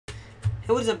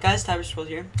Hey, what is up guys, TYvsWorld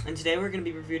here, and today we're going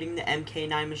to be reviewing the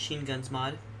MK9 machine guns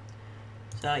mod.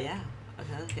 So yeah, okay,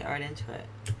 let's get right into it.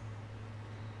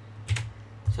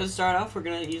 So to start off, we're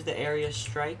going to use the area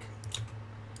strike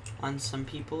on some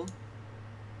people.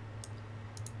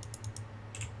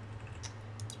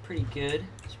 It's pretty good,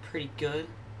 it's pretty good.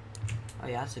 Oh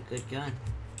yeah, that's a good gun.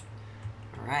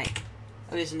 Alright.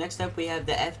 Okay, so next up we have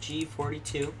the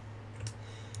FG42.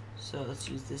 So let's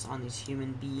use this on these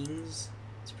human beings.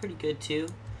 It's pretty good too.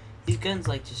 These guns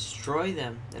like destroy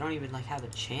them. They don't even like have a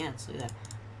chance. Look at that.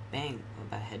 Bang. Oh,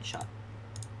 about a headshot.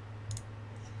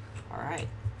 Alright.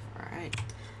 Alright.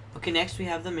 Okay, next we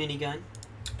have the minigun.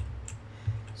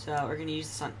 So we're gonna use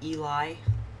this on Eli.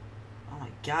 Oh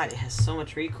my god, it has so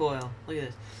much recoil. Look at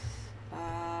this.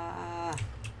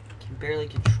 Can barely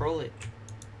control it.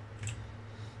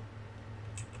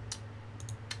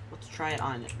 Let's try it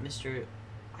on Mr.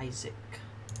 Isaac.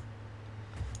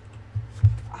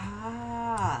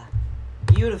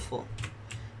 Beautiful.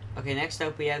 Okay, next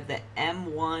up we have the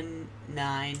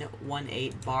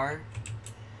M918 bar.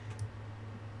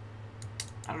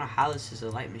 I don't know how this is a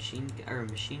light machine or a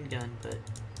machine gun, but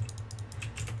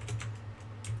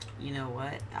you know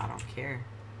what? I don't care.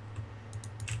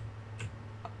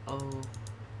 Oh,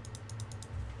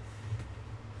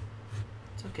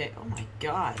 it's okay. Oh my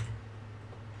god,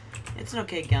 it's an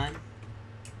okay gun.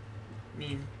 I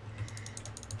mean,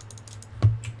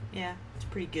 yeah, it's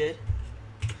pretty good.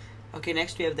 Okay,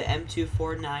 next we have the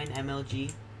M249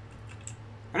 MLG.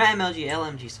 Or not MLG,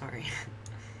 LMG, sorry.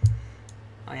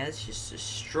 Oh yeah, this just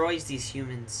destroys these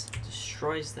humans.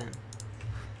 Destroys them.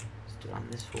 Let's do it on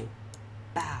this fool.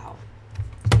 Bow.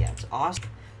 Yeah, it's awesome.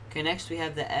 Okay, next we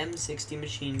have the M60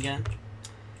 machine gun.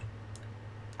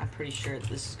 I'm pretty sure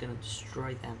this is going to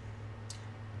destroy them.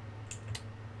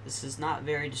 This is not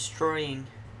very destroying.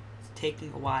 It's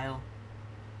taking a while.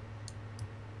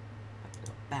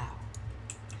 Bow.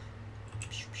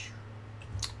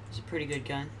 It's a pretty good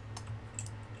gun.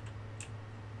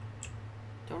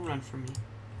 Don't run from me.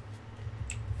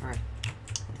 Alright.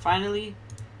 And finally,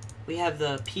 we have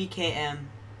the PKM.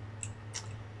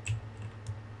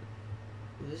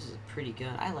 Ooh, this is a pretty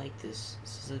gun. I like this.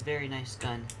 This is a very nice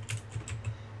gun.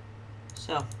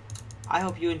 So, I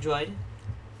hope you enjoyed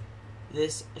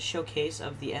this showcase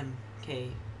of the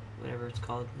MK, whatever it's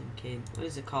called. MK, what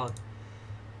is it called?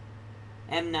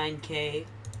 M9K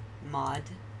mod.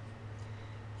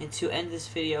 And to end this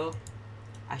video,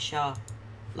 I shall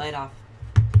light off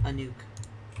a nuke.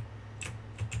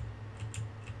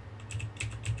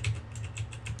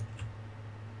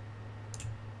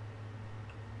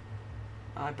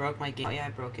 Oh, I broke my game. Oh yeah, I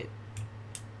broke it.